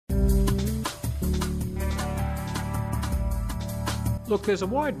Look, there's a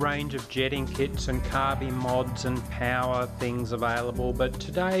wide range of jetting kits and carby mods and power things available, but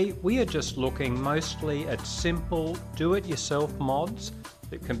today we are just looking mostly at simple do-it-yourself mods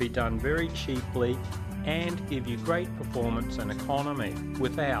that can be done very cheaply and give you great performance and economy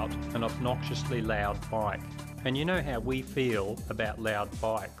without an obnoxiously loud bike. And you know how we feel about loud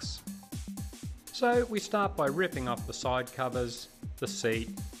bikes. So we start by ripping off the side covers, the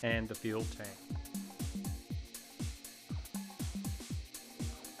seat and the fuel tank.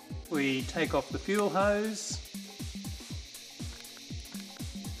 We take off the fuel hose.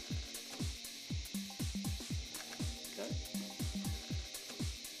 Okay.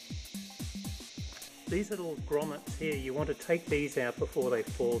 These little grommets here, you want to take these out before they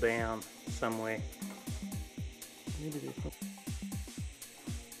fall down somewhere.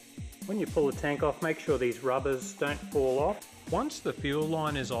 When you pull the tank off, make sure these rubbers don't fall off. Once the fuel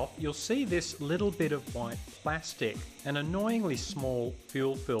line is off, you'll see this little bit of white plastic, an annoyingly small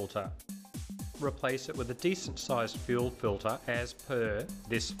fuel filter. Replace it with a decent sized fuel filter as per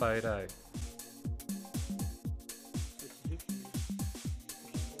this photo.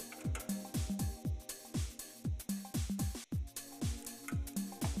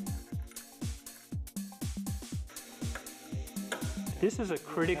 This is a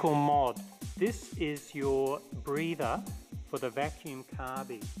critical mod. This is your breather for the vacuum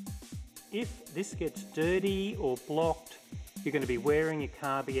carby. If this gets dirty or blocked, you're going to be wearing your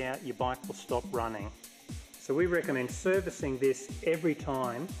carby out, your bike will stop running. So we recommend servicing this every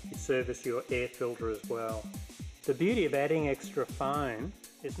time you service your air filter as well. The beauty of adding extra foam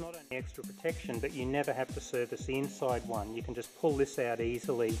is not only extra protection, but you never have to service the inside one. You can just pull this out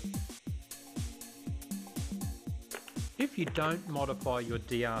easily. If you don't modify your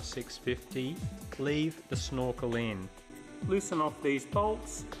DR650, leave the snorkel in. Loosen off these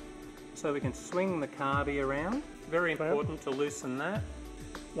bolts so we can swing the carby around. Very important to loosen that.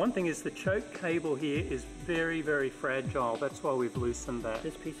 One thing is the choke cable here is very, very fragile. That's why we've loosened that.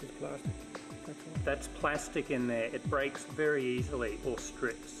 This piece is plastic. That's plastic in there. It breaks very easily or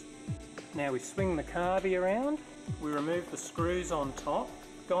strips. Now we swing the carby around. We remove the screws on top.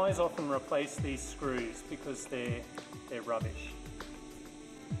 Guys often replace these screws because they're rubbish.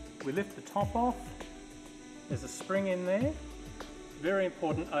 We lift the top off. There's a spring in there. Very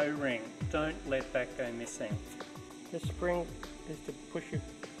important O-ring. Don't let that go missing. This spring is to push your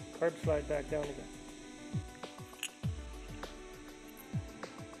carb slide back down again.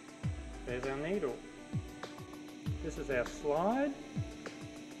 There's our needle. This is our slide.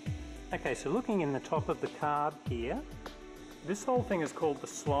 Okay, so looking in the top of the carb here, this whole thing is called the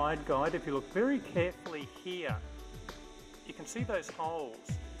slide guide. If you look very carefully here, you can see those holes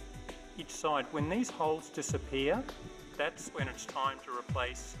each side. When these holes disappear, that's when it's time to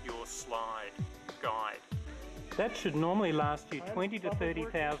replace your slide guide. That should normally last you 20 to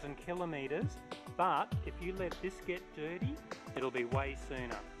 30,000 kilometres, but if you let this get dirty, it'll be way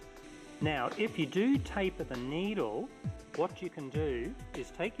sooner. Now, if you do taper the needle, what you can do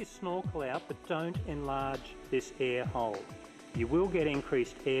is take your snorkel out, but don't enlarge this air hole. You will get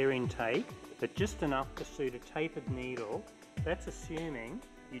increased air intake, but just enough to suit a tapered needle. That's assuming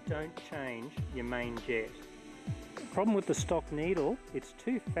you don't change your main jet. The problem with the stock needle, it's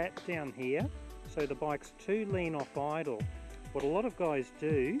too fat down here, so the bike's too lean off idle. What a lot of guys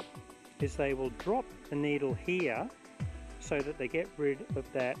do is they will drop the needle here so that they get rid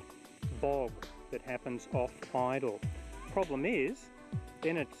of that bog that happens off idle. Problem is,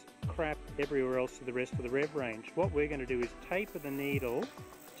 then it's crap everywhere else to the rest of the rev range. What we're going to do is taper the needle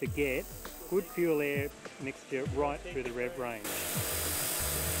to get good fuel air mixture right through the rev range.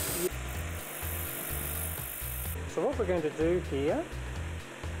 So what we're going to do here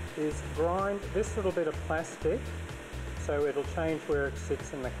is grind this little bit of plastic so it'll change where it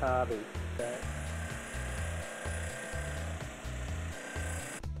sits in the carby. Okay.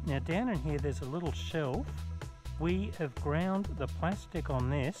 Now down in here there's a little shelf. We have ground the plastic on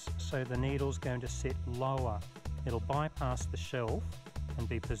this so the needle's going to sit lower. It'll bypass the shelf and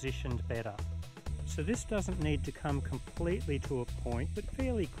be positioned better. So this doesn't need to come completely to a point, but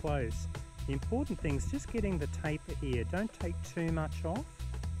fairly close. The important thing is just getting the taper here. Don't take too much off,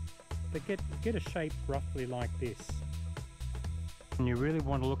 but get a shape roughly like this. And you really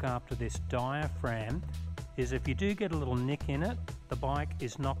want to look after this diaphragm, is if you do get a little nick in it, the bike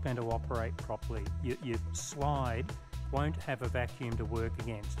is not going to operate properly. Your slide won't have a vacuum to work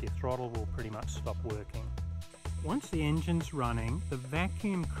against. Your throttle will pretty much stop working. Once the engine's running, the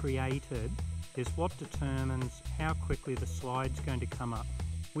vacuum created is what determines how quickly the slide's going to come up.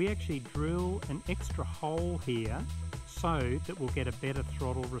 We actually drill an extra hole here so that we'll get a better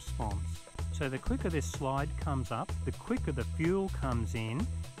throttle response. So the quicker this slide comes up, the quicker the fuel comes in,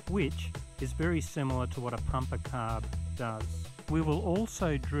 which is very similar to what a pumper carb does. We will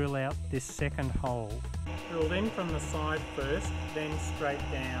also drill out this second hole. Drilled in from the side first, then straight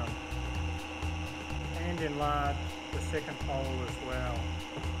down. And enlarge the second hole as well.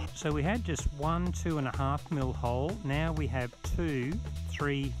 So we had just one 2.5 mil hole, now we have two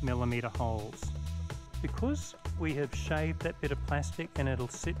 3mm holes. Because we have shaved that bit of plastic and it'll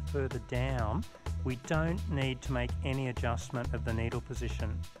sit further down, we don't need to make any adjustment of the needle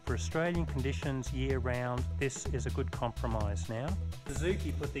position. For Australian conditions year round, this is a good compromise now.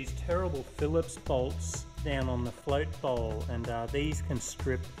 Suzuki put these terrible Phillips bolts down on the float bowl, and these can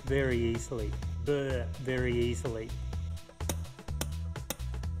strip very easily. Very easily.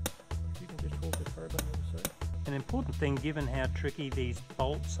 You can just hold the carb on the other side. An important thing, given how tricky these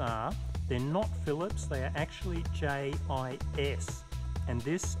bolts are, they're not Phillips, they are actually JIS. And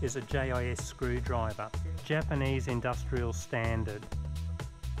this is a JIS screwdriver, Japanese industrial standard.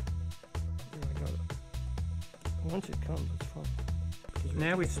 Yeah, I got it. Once it comes, it's fine.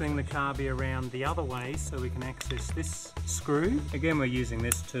 Now we swing the carby around the other way so we can access this screw. Again, we're using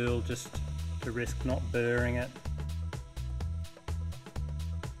this tool just to risk not burring it.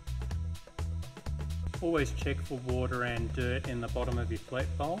 Always check for water and dirt in the bottom of your float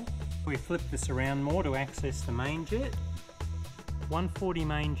bowl. We flip this around more to access the main jet. 140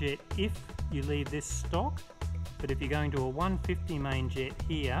 main jet if you leave this stock, but if you're going to a 150 main jet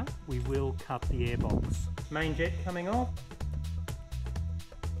here, we will cut the airbox. Main jet coming off.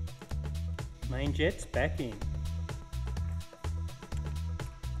 Main jet's back in.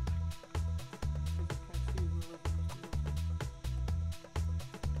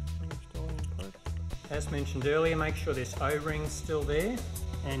 As mentioned earlier, make sure this O-ring's still there,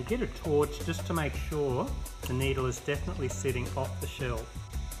 and get a torch just to make sure the needle is definitely sitting off the shelf.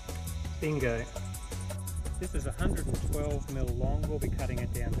 Bingo. This is 112mm long, we'll be cutting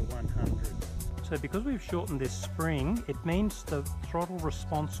it down to 100. So because we've shortened this spring, it means the throttle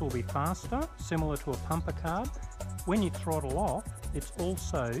response will be faster, similar to a pumper carb. When you throttle off, it's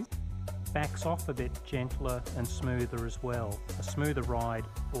also backs off a bit gentler and smoother as well. A smoother ride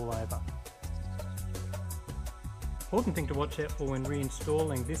all over. Important thing to watch out for when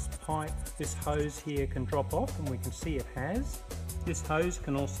reinstalling this pipe, this hose here can drop off, and we can see it has. This hose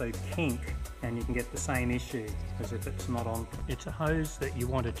can also kink and you can get the same issue as if it's not on. It's a hose that you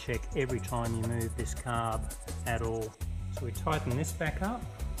want to check every time you move this carb at all. So we tighten this back up,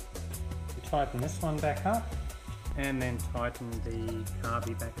 we tighten this one back up, and then tighten the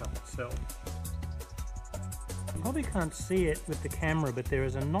carby back up itself. You probably can't see it with the camera, but there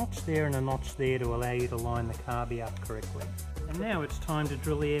is a notch there and a notch there to allow you to line the carby up correctly. And now it's time to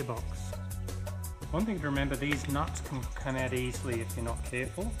drill the airbox. One thing to remember, these nuts can come out easily if you're not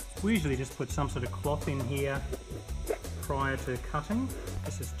careful. We usually just put some sort of cloth in here prior to cutting.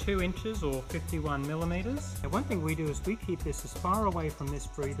 This is 2 inches or 51mm. Now one thing we do is we keep this as far away from this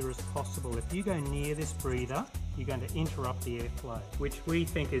breather as possible. If you go near this breather, you're going to interrupt the airflow, which we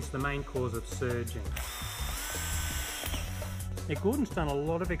think is the main cause of surging. Now Gordon's done a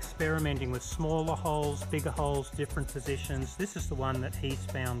lot of experimenting with smaller holes, bigger holes, different positions. This is the one that he's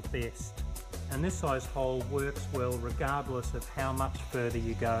found best. And this size hole works well regardless of how much further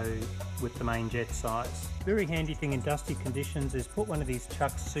you go with the main jet size. Very handy thing in dusty conditions is put one of these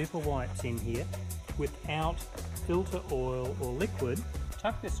Chuck Super Whites in here without filter oil or liquid.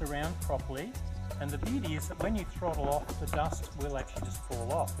 Tuck this around properly, and the beauty is that when you throttle off, the dust will actually just fall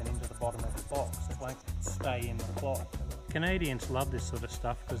off and into the bottom of the box. It won't stay in the cloth. Canadians love this sort of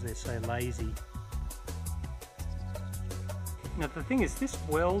stuff because they're so lazy. Now the thing is, this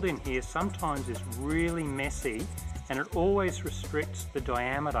weld in here sometimes is really messy, and it always restricts the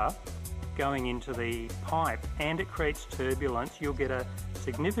diameter going into the pipe, and it creates turbulence. You'll get a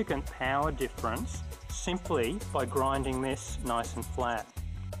significant power difference simply by grinding this nice and flat.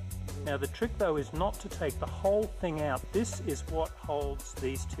 Now the trick though is not to take the whole thing out. This is what holds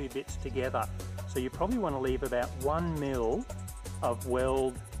these two bits together. So you probably want to leave about 1 mil of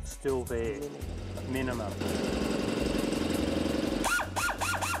weld still there, minimum.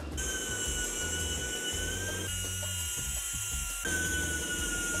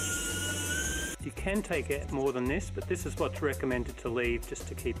 You can take out more than this, but this is what's recommended to leave just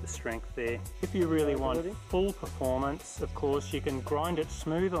to keep the strength there. If you really want full performance, of course, you can grind it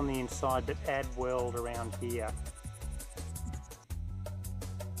smooth on the inside but add weld around here.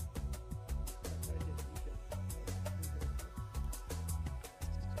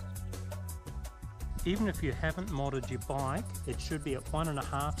 Even if you haven't modded your bike, it should be at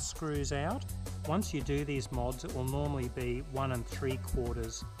 1.5 screws out. Once you do these mods, it will normally be 1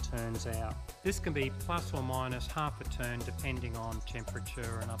 3/4 to turns out. This can be plus or minus half a turn depending on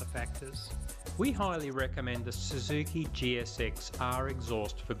temperature and other factors. We highly recommend the Suzuki GSXR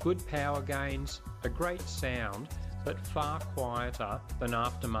exhaust for good power gains, a great sound, but far quieter than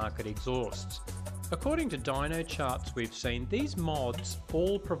aftermarket exhausts. According to dyno charts we've seen, these mods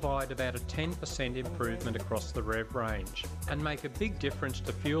all provide about a 10% improvement across the rev range and make a big difference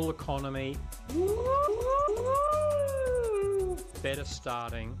to fuel economy, better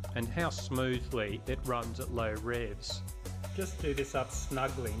starting, and how smoothly it runs at low revs. Just do this up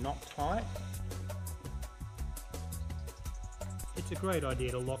snugly, not tight. It's a great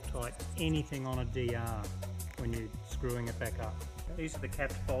idea to Loctite anything on a DR when you're screwing it back up. These are the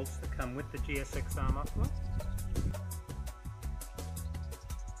capped bolts that come with the GSXR muffler.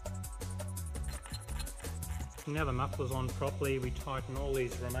 Now the muffler's on properly, we tighten all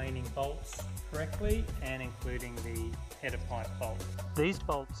these remaining bolts correctly and including the header pipe bolt. These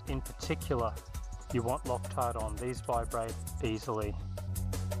bolts in particular you want Loctite on, these vibrate easily.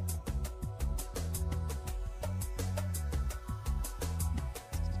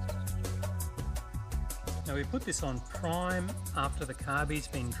 Now we put this on prime after the carby's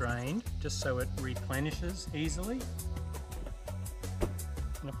been drained, just so it replenishes easily.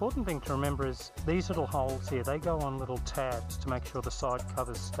 An important thing to remember is these little holes here, they go on little tabs to make sure the side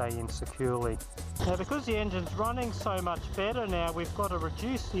covers stay in securely. Now because the engine's running so much better now, we've got to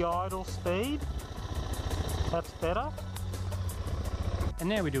reduce the idle speed. That's better. And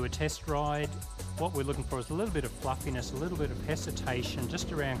now we do a test ride. What we're looking for is a little bit of fluffiness, a little bit of hesitation,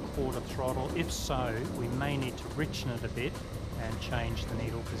 just around quarter throttle. If so, we may need to richen it a bit and change the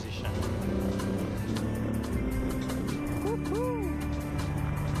needle position.